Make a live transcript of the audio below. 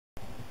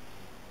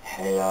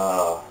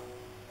Hello,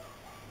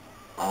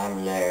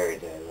 I'm Larry,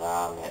 the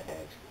llama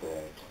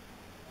expert.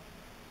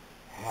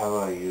 How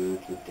are you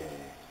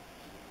today?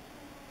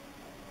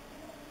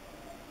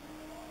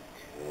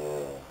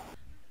 Good.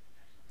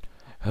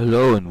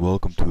 Hello and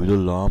welcome to the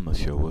Llama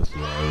Show with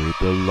Larry,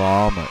 the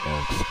llama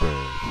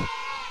expert.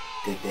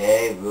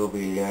 Today we'll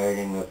be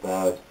learning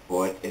about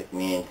what it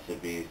means to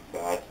be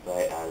fed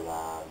by a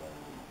llama.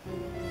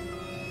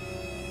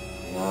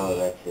 No,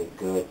 that's a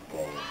good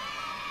thing.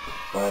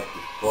 But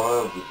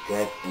before we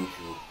get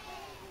into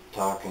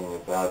talking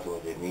about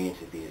what it means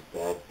to be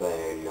fed by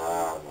a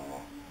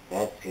llama,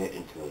 let's get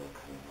into the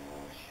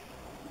commercial.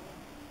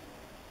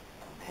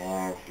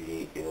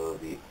 Apparently, it will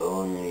be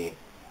only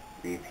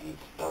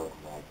repeats of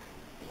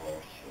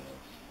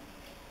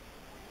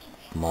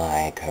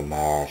my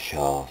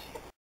commercials.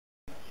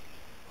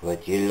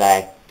 Would you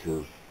like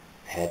to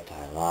pet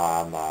a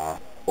llama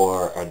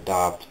or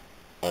adopt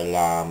a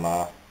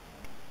llama?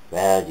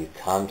 Well, you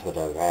come to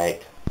the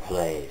right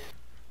place.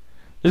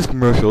 This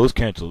commercial is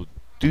cancelled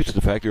due to the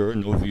fact there are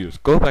no views.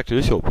 Go back to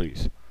the show,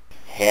 please.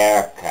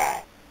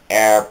 Haircut,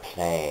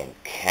 airplane,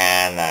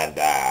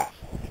 Canada,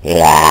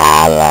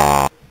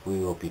 llama. We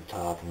will be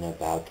talking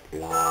about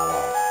llama.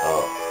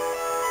 Oh,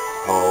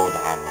 hold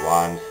on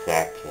 1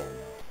 second.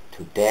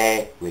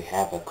 Today we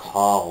have a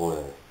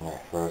caller in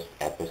our first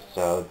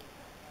episode.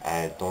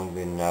 I don't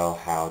even know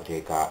how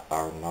they got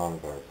our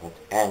number, but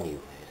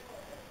anyways,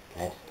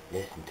 let's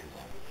listen to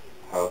them.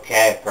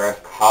 Okay,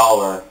 first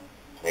caller,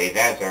 please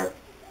answer.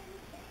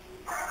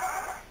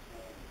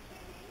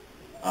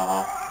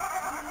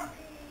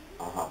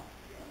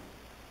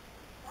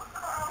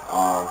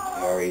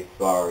 I'm very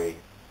sorry.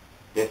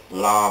 This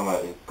llama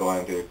is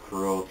going through the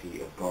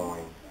cruelty of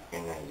going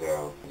in a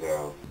zero.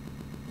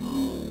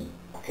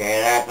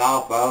 Okay, that's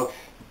all, folks.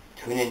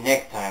 Tune in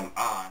next time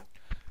on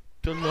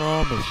The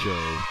Llama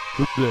Show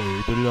with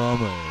Larry, the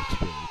llama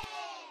expert.